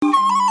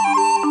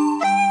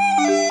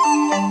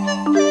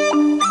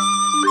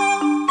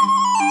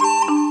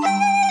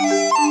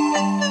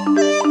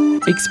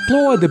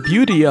Explore the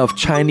beauty of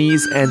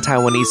Chinese and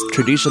Taiwanese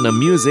traditional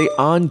music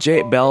on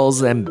Jade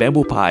bells and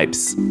bamboo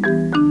pipes.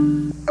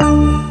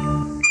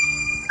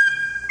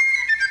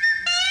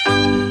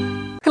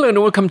 Hello and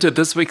welcome to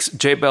this week's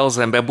Jade Bells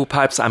and Bamboo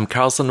Pipes. I'm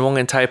Carlson Wong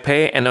in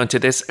Taipei, and on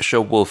today's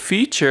show we'll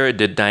feature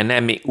the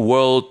dynamic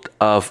world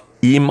of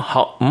Yim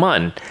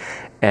Hok-man,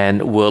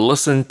 and we'll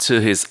listen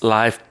to his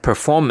live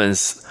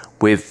performance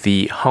with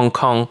the Hong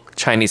Kong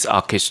Chinese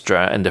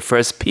Orchestra. And the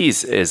first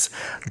piece is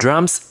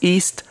Drums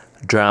East,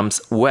 Drums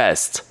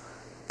West.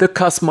 The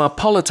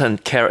cosmopolitan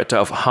character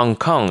of Hong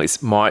Kong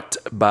is marked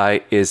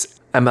by its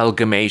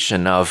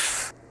amalgamation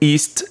of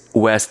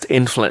East-West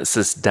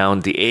influences down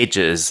the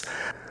ages.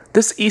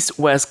 This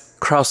East-West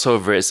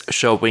crossover is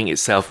showing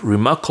itself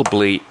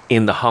remarkably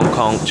in the Hong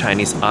Kong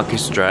Chinese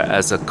Orchestra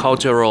as a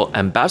cultural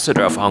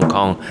ambassador of Hong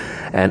Kong,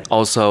 and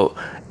also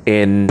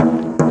in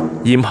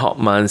Yim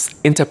Hok-man's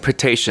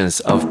interpretations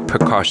of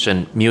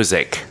percussion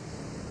music.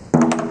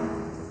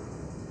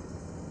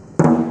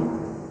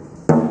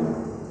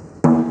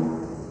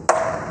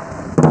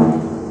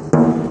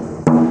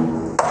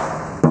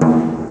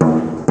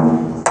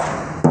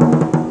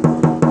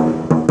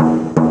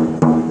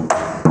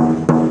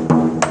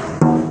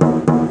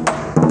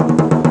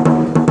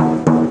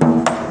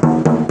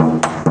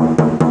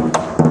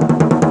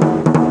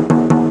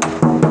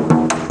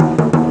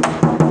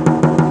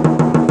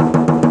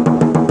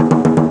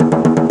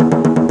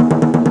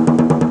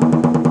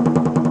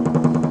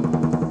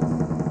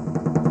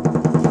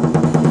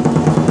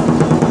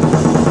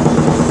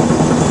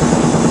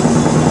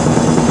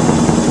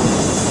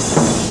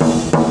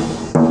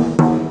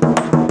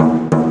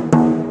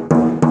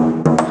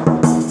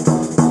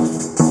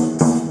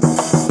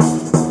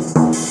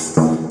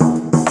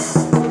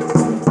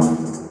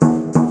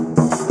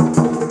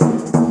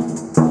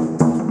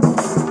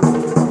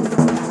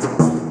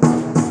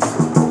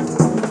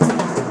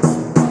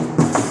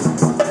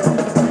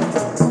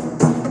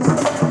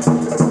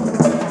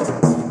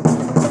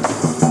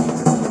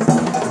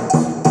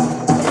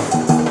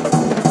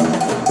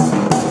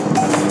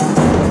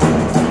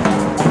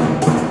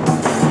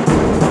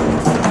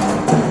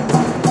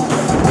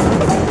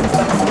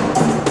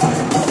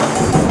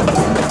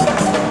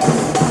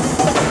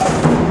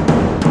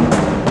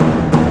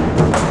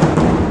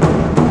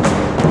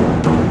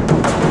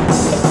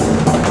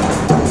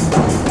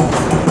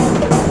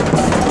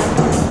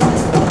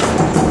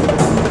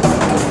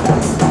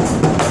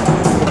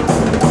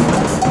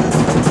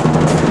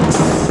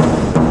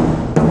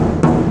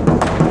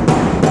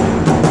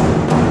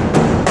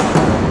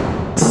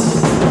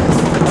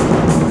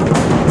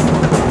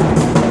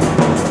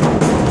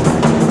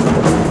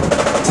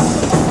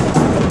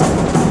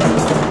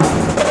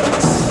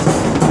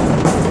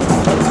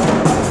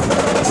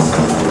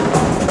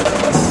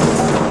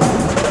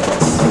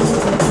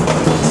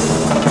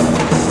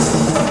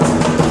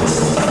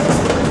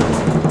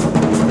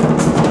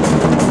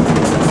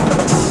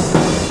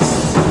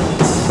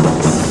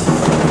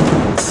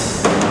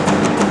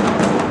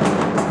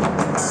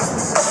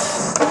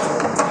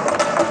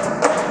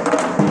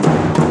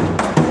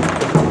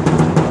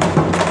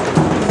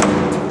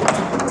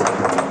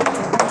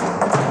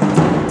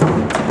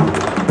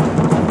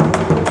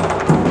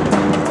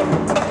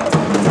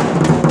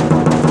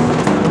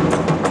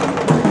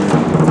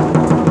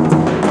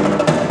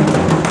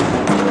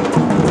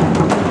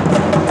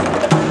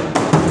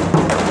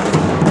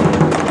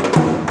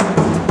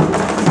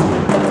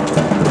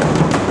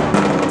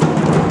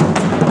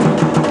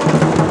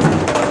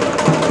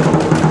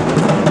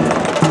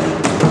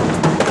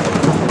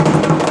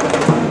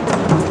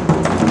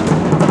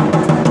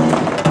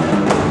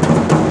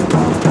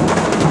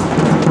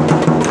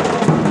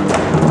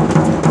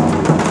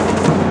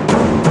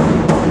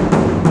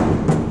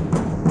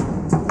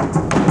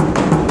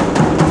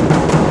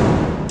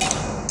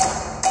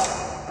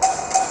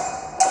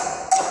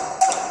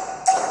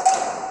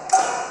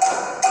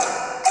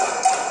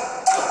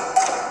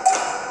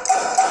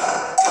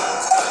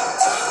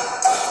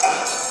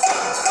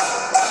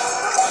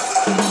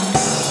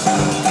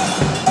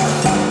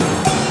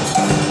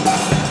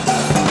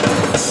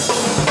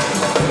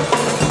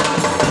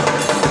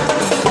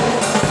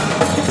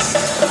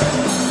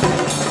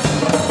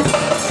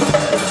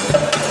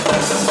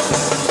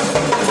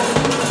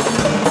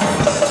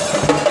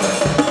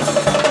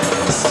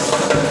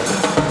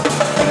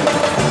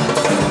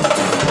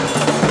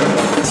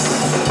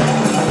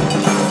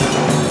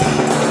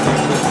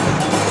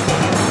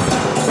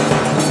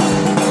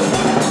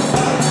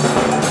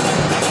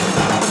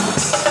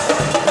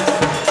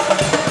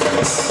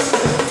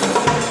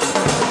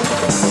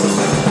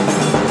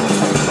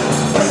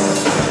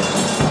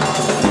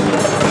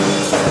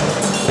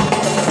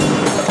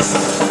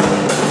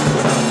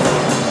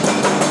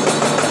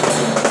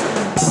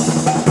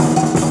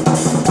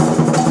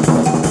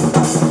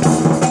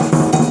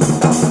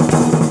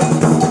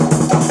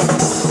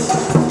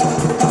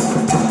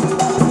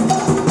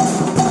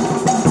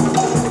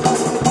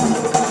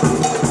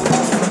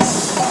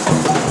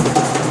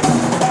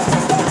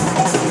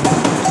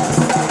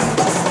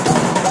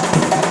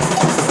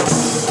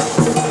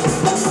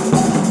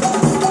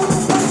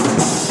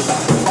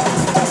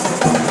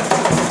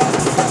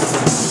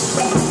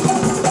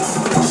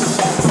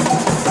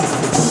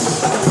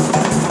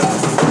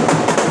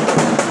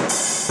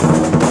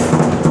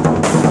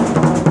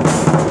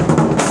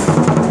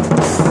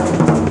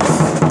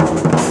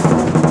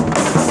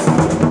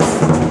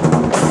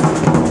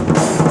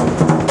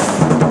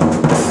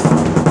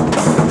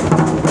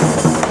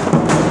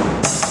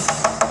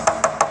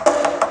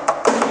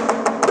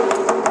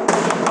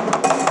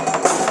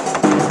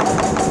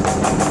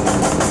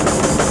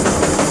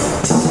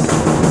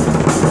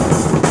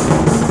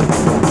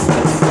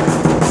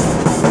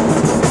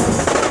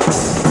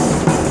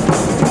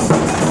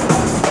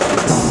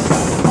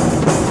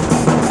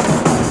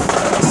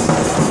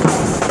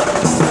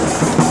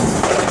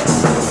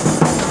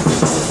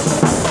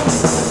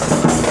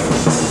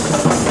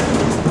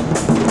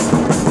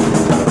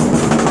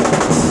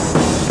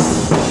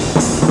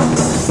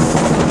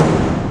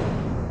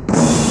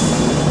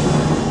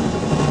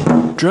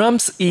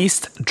 Drums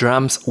East,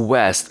 Drums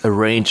West,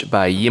 arranged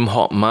by Yim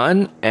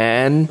Hok-man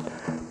and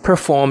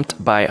performed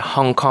by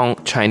Hong Kong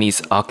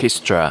Chinese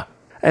Orchestra.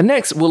 And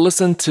next, we'll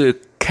listen to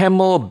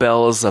Camel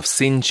Bells of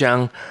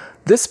Xinjiang.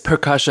 This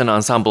percussion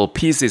ensemble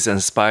piece is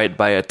inspired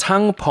by a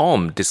Tang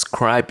poem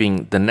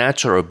describing the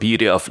natural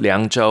beauty of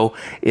Liangzhou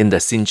in the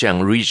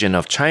Xinjiang region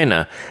of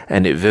China,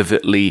 and it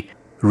vividly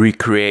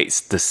recreates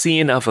the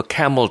scene of a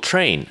camel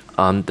train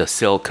on the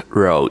Silk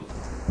Road.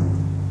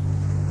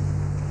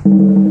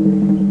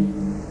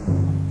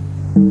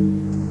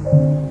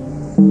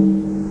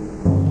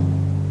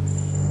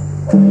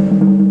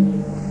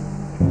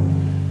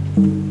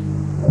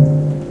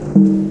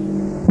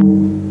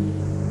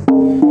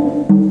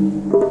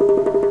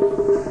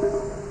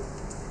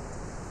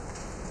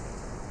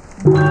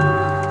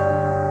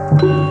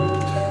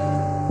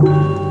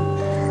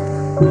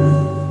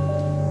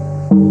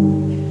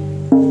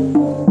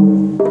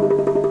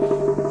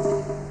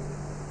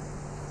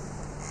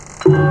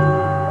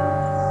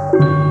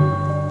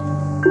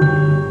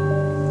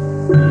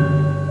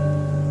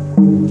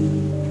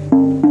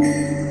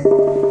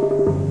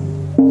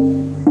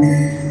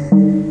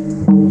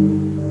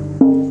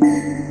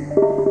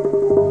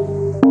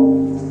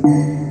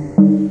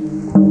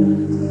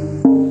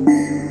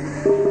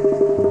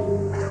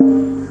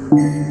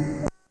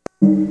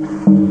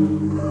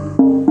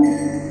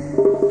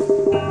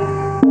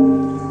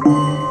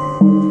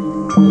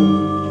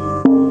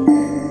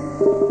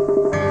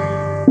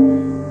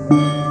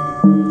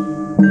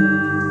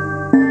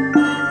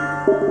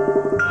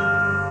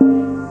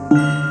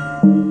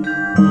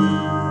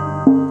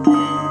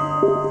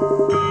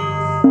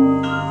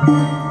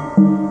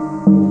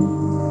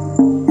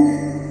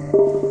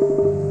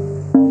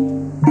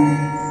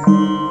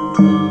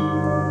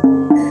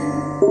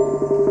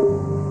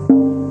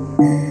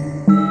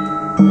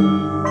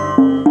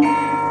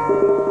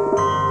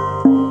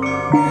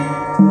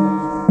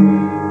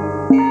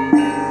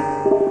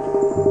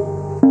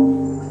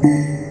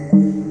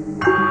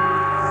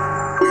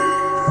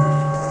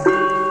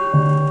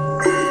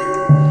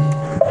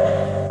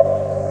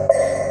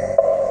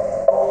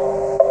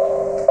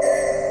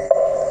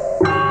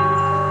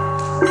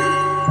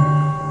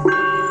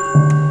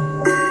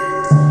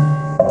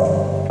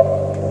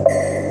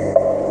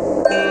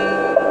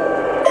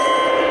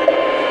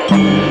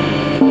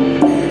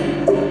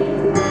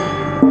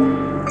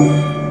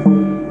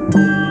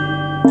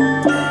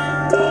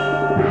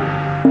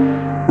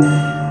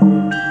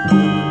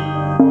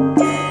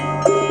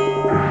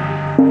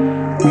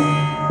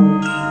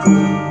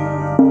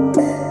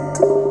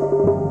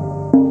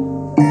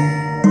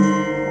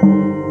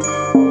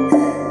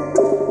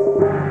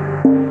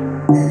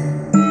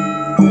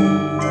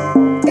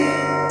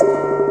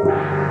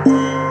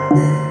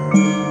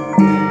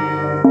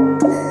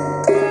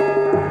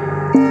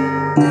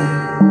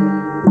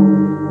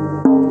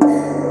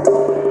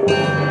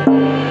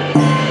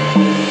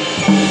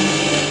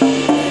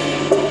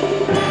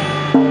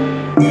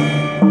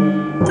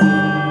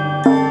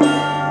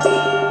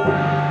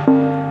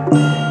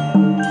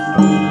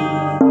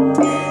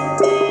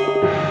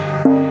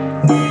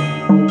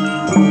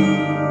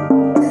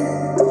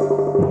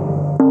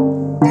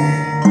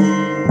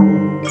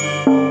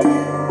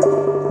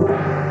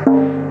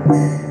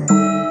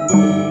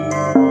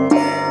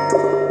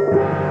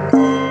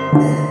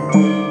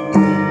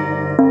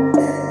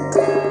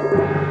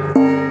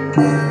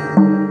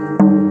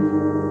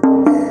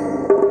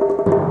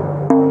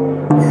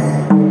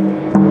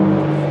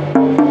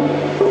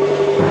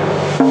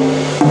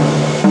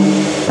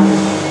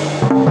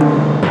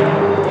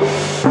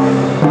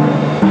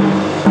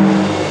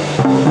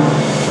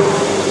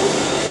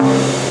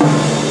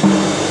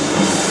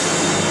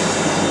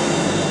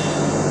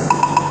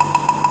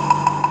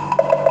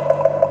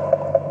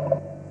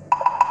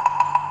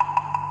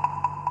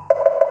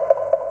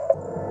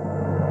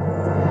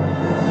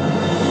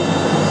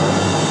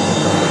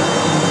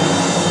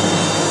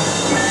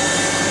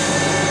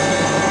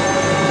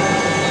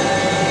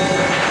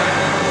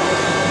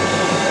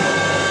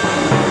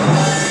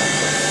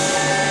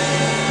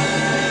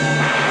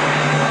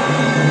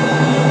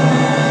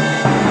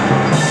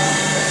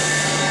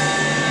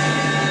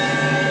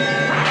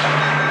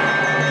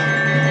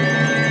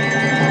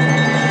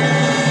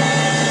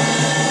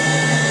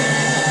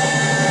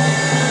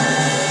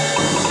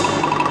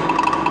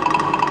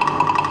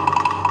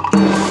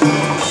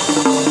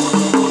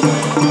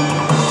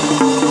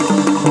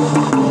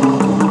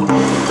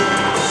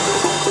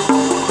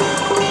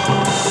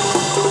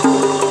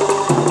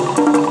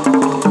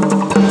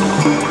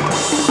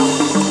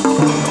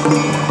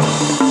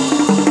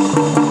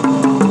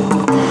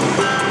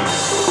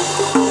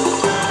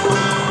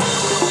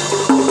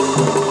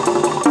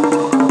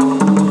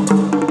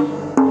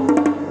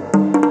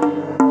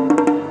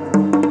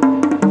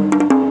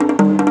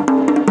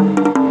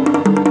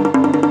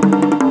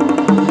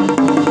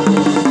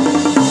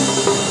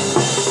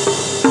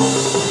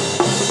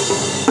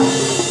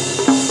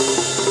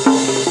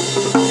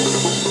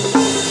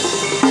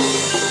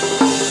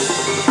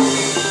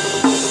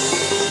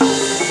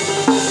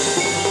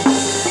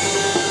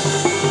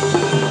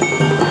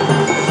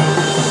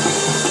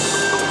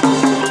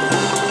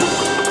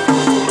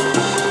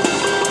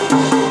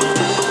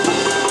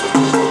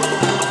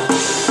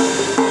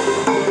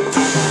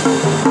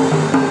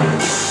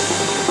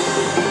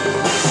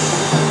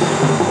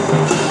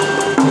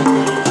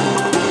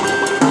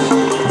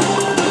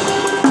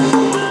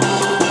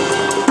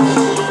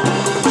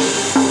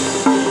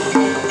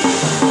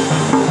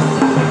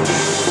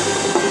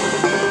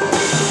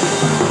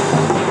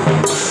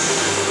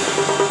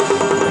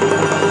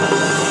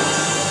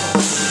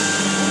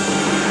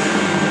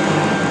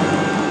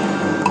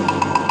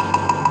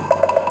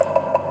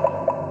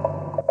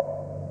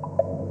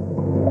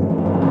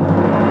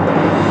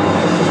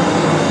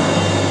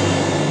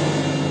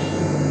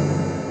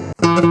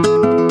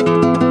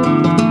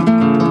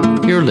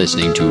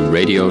 listening to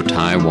Radio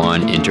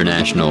Taiwan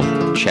International.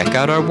 Check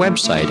out our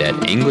website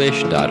at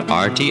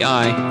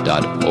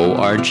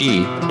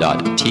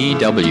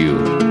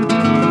english.rti.org.tw.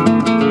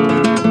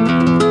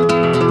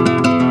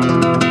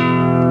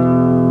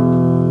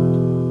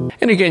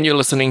 And again, you're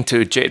listening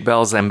to Jade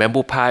Bells and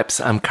Bamboo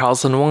Pipes. I'm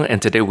Carlson Wong,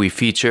 and today we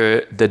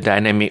feature the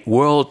dynamic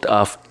world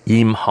of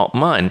Yim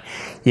Hok-man.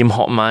 Yim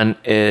Hok-man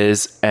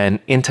is an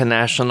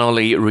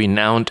internationally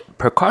renowned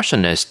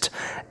percussionist.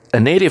 A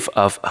native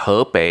of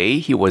Hebei,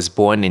 he was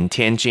born in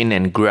Tianjin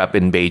and grew up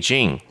in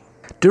Beijing.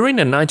 During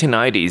the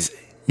 1990s,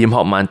 Yim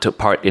Hok-man took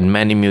part in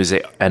many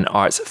music and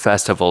arts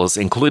festivals,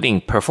 including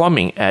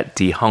performing at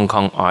the Hong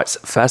Kong Arts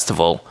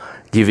Festival,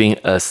 giving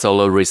a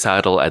solo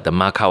recital at the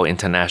Macau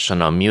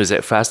International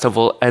Music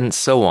Festival, and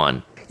so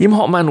on. Yim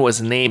Hok-man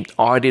was named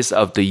Artist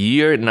of the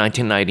Year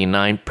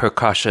 1999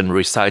 percussion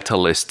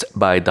recitalist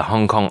by the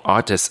Hong Kong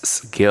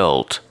Artists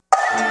Guild.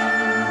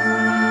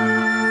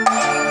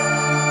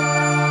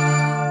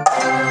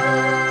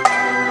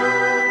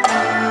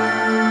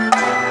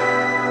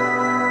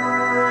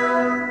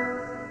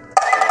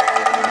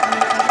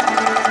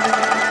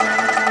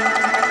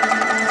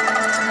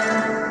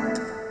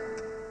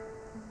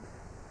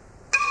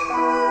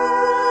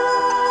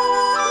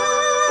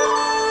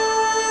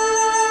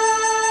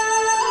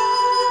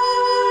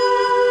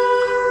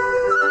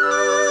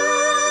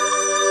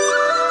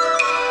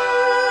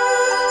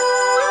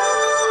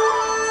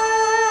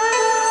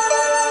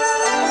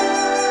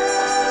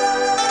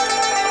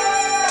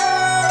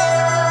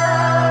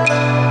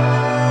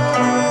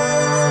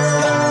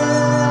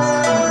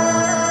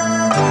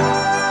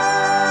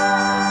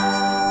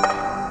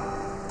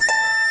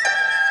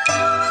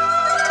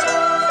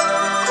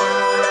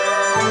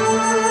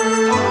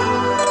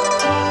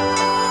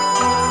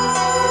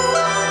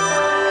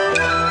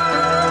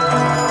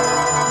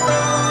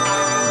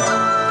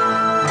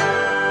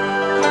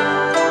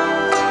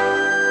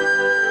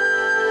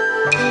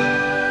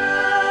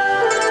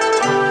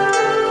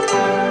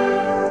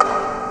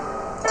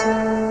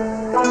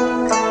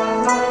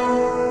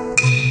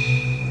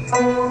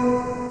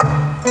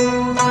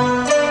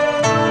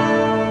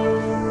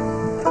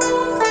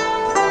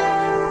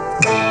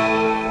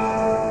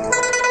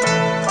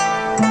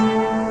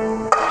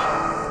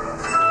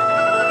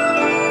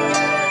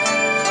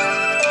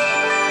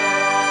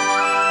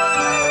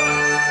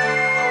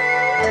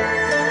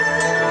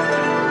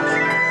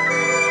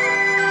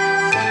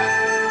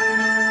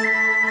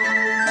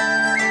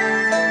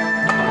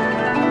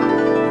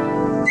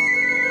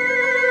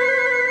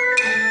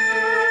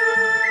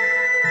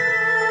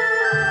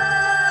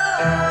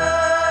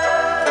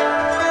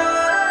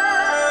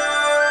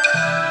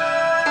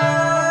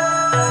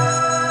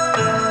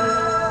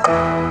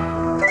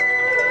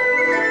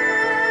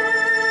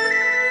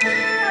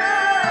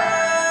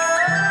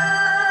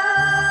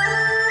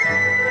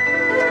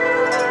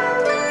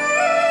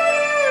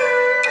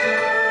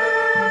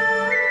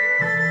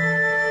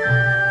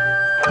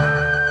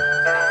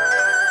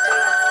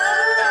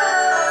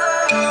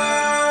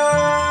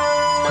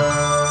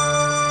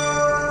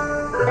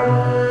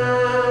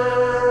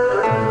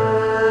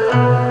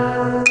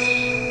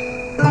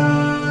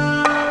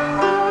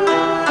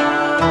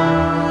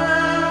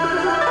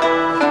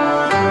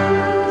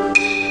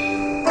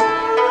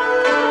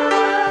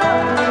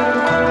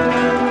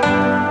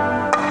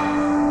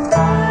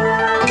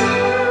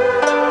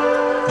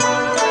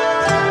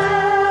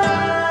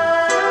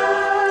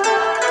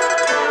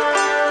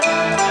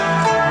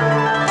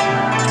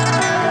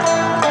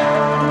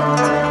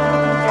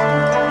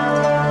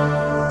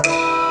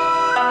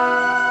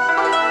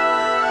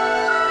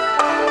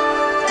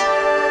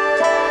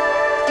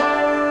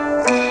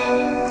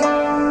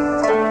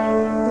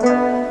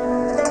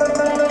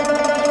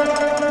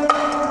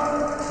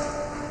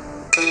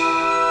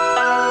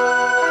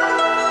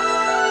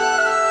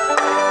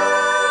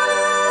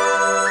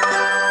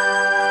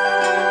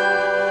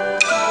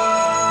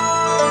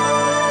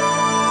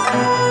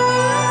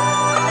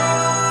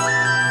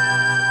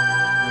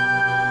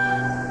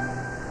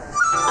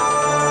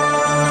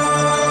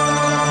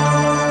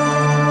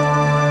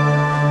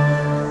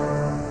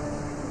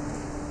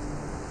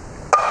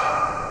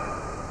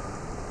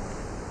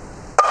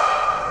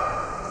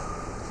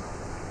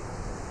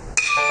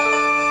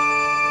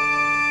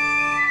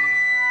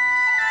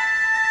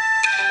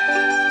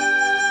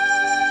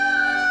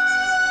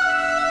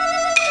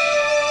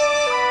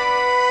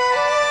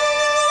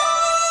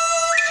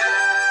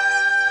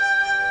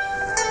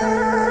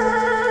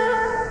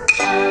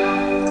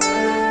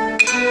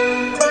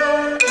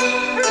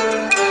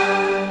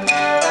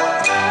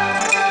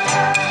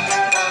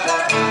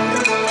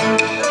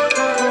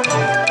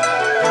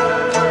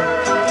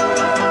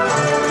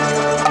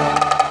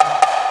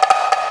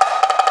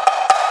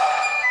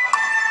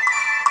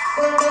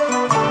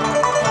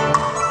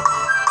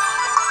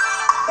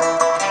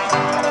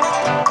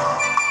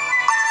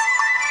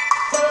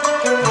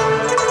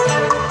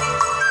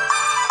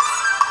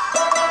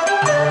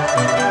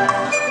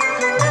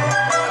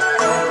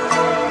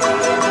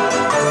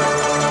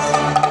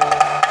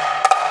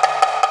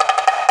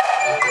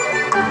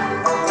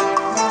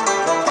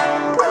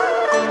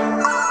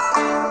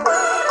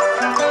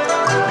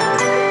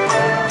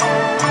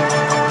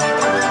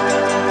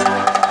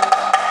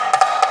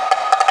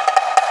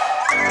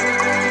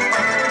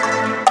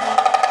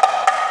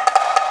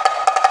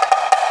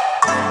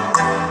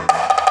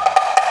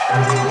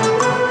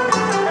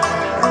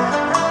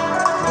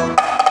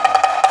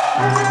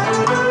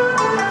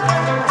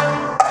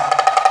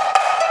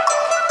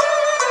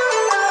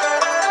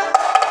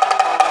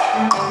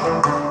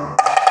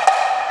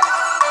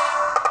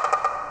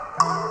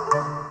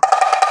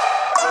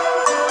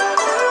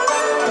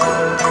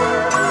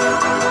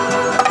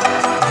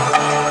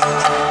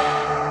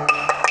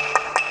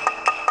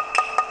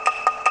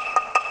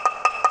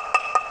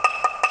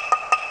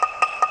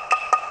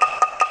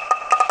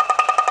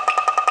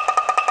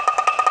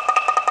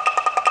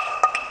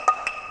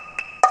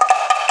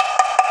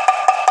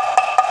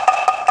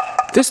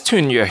 This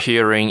tune you're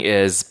hearing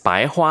is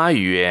白花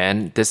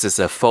园. This is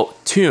a folk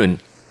tune,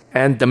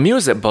 and the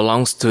music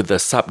belongs to the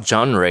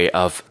subgenre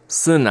of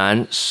思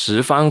南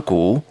十方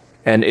鼓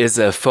and is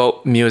a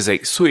folk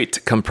music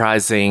suite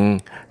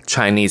comprising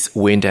Chinese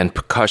wind and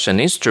percussion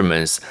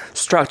instruments.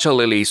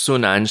 Structurally,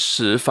 Sunan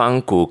Shi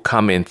Fang Gu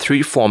come in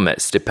three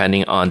formats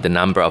depending on the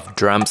number of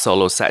drum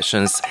solo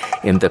sections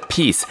in the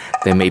piece.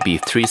 There may be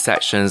 3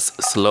 sections,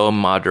 slow,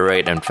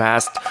 moderate, and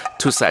fast,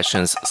 2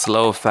 sections,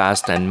 slow,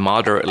 fast, and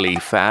moderately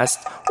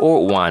fast,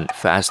 or 1,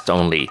 fast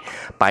only.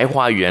 Bai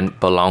Hua Yuan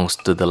belongs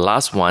to the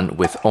last one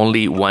with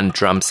only 1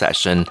 drum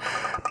section,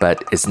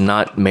 but is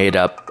not made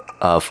up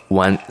of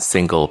 1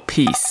 single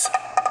piece.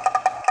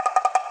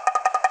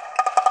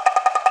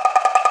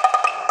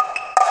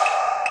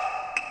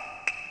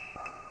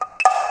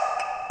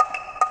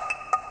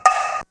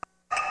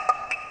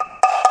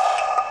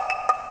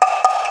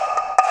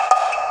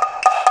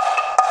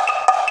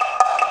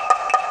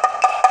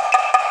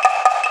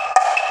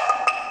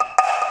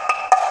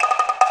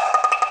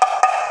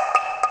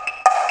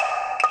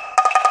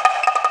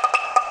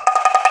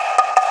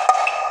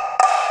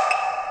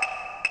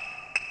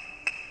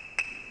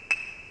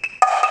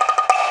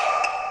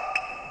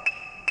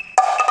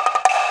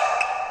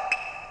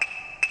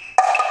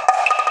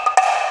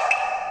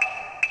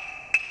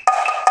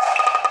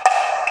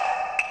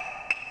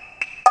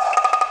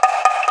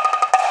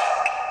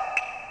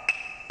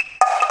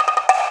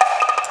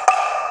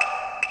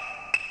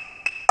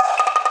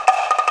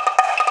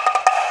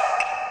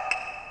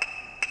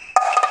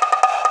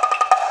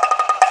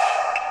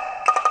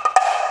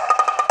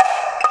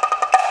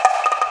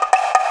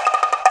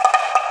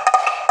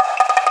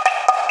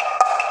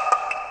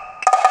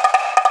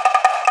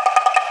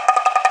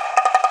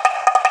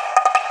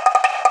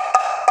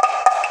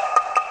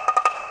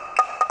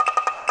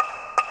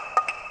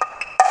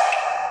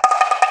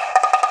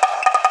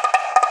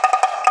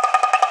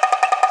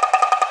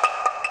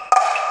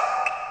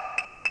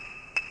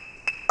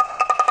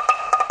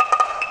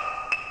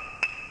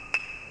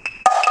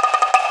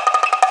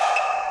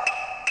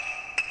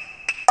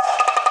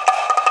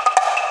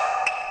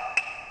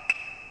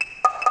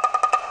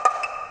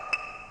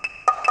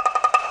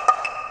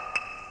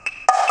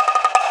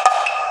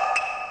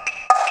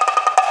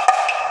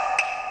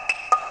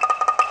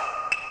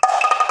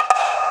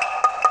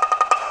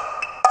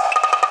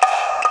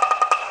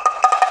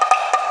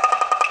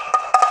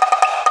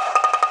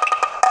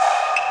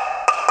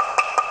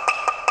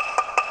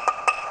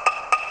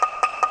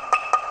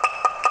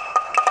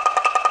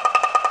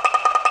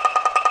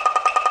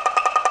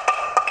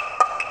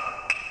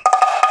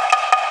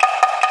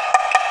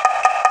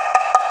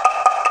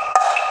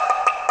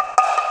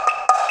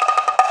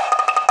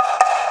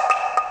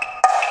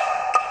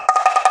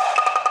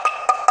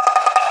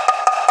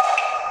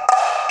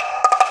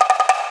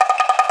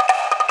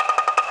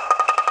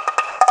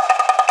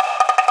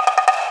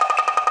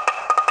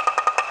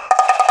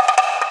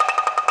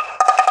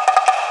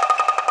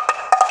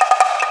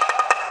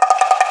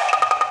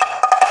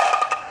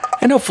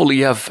 And hopefully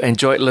you have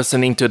enjoyed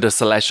listening to the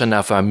selection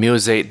of our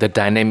music, The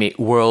Dynamic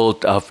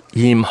World of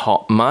Yim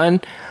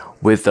Hok-man,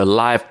 with a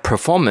live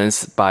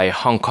performance by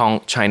Hong Kong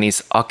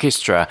Chinese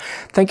Orchestra.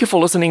 Thank you for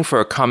listening.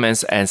 For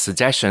comments and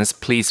suggestions,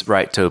 please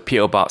write to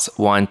PO Box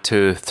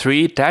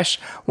 123-199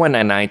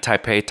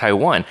 Taipei,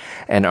 Taiwan.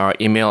 And our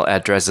email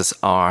address is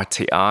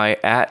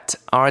rti@rti.org.tw.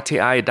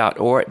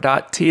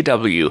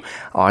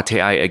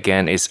 RTI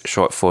again is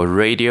short for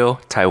Radio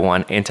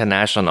Taiwan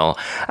International.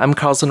 I'm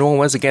Carlson Wong.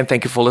 Once again,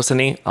 thank you for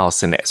listening. I'll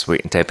see you next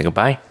week. And take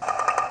goodbye.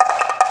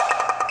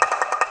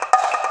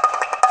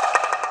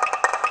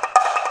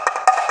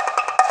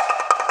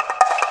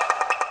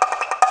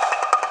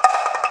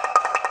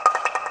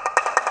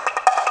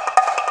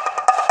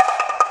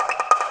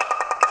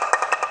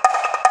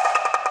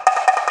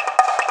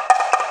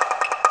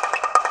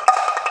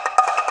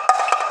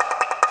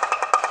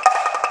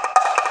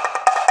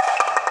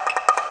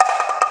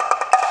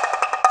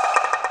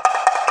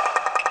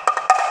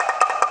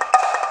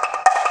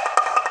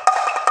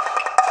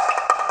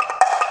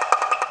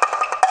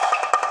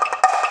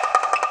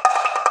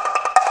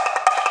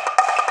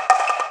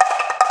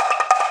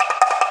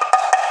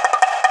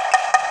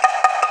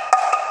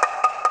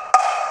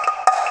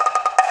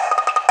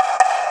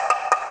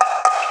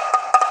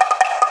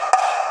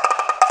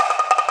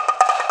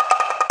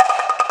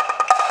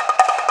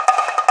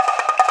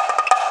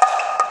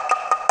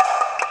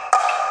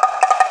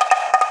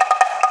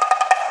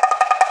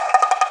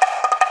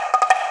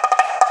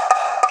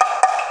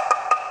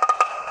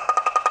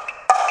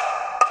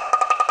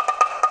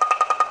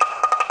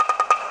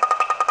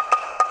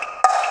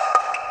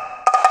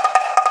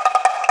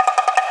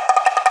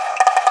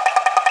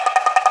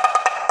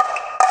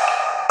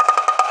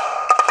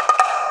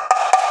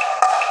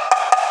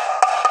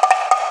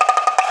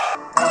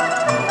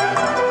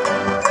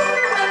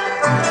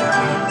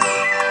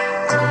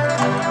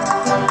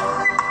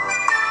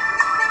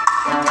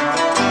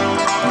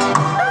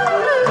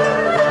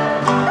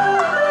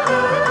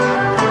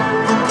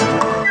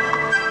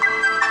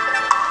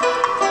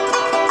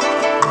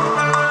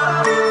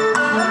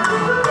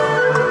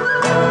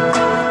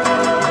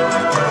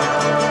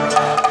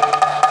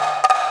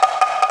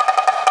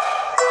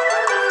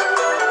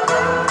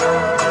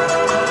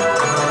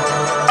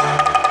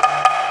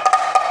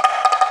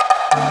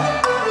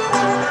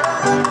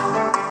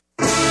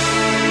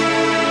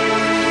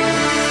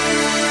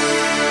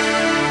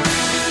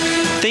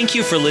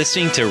 Thank you for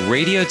listening to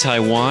Radio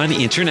Taiwan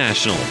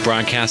International,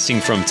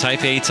 broadcasting from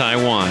Taipei,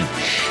 Taiwan.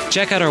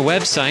 Check out our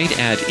website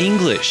at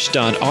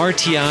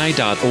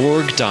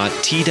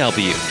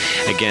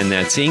english.rti.org.tw. Again,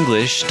 that's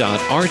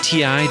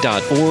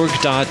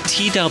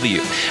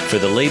english.rti.org.tw for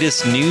the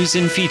latest news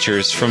and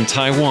features from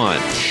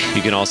Taiwan.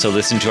 You can also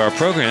listen to our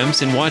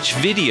programs and watch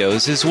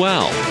videos as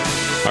well.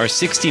 Our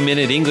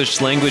 60-minute English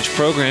language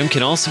program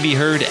can also be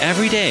heard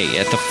every day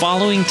at the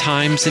following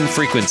times and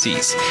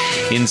frequencies.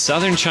 In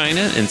Southern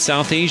China and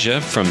South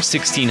Asia from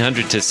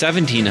 1600 to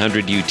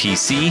 1700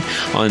 UTC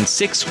on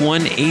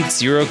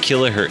 6180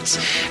 kHz.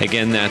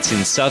 Again, that's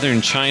in Southern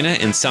China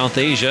and South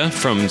Asia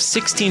from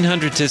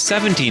 1600 to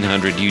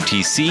 1700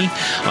 UTC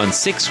on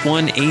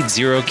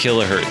 6180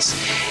 kHz.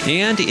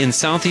 And in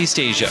Southeast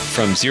Asia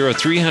from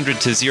 0300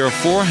 to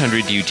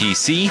 0400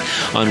 UTC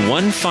on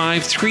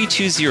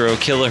 15320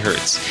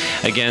 kHz.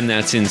 Again,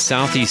 that's in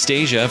Southeast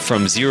Asia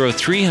from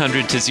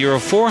 0300 to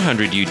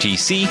 0400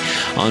 UTC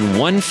on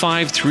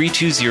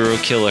 15320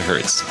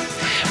 kHz.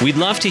 We'd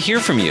love to hear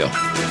from you.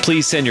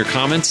 Please send your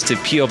comments to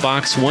P.O.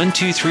 Box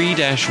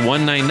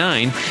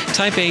 123-199,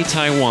 Taipei,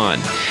 Taiwan.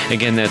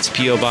 Again, that's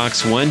P.O.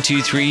 Box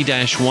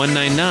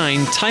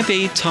 123-199,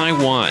 Taipei,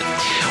 Taiwan.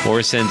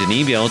 Or send an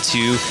email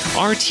to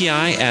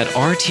rti@rti.org.tw.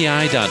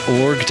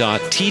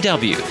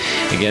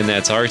 Again,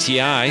 that's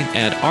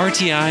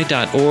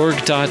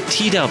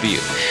rti@rti.org.tw.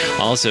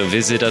 Also,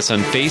 visit us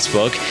on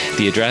Facebook.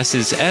 The address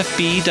is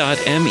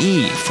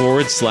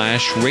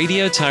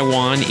fb.me/Radio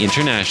Taiwan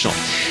International.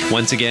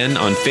 Once again,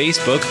 on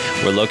Facebook,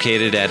 we're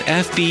located at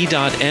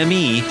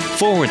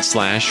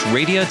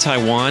fb.me/Radio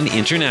Taiwan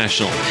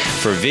International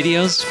for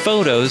videos,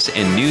 photos,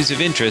 and news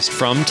of interest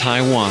from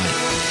Taiwan.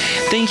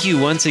 Thank you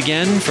once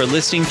again for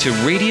listening to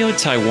Radio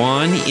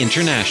Taiwan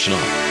International.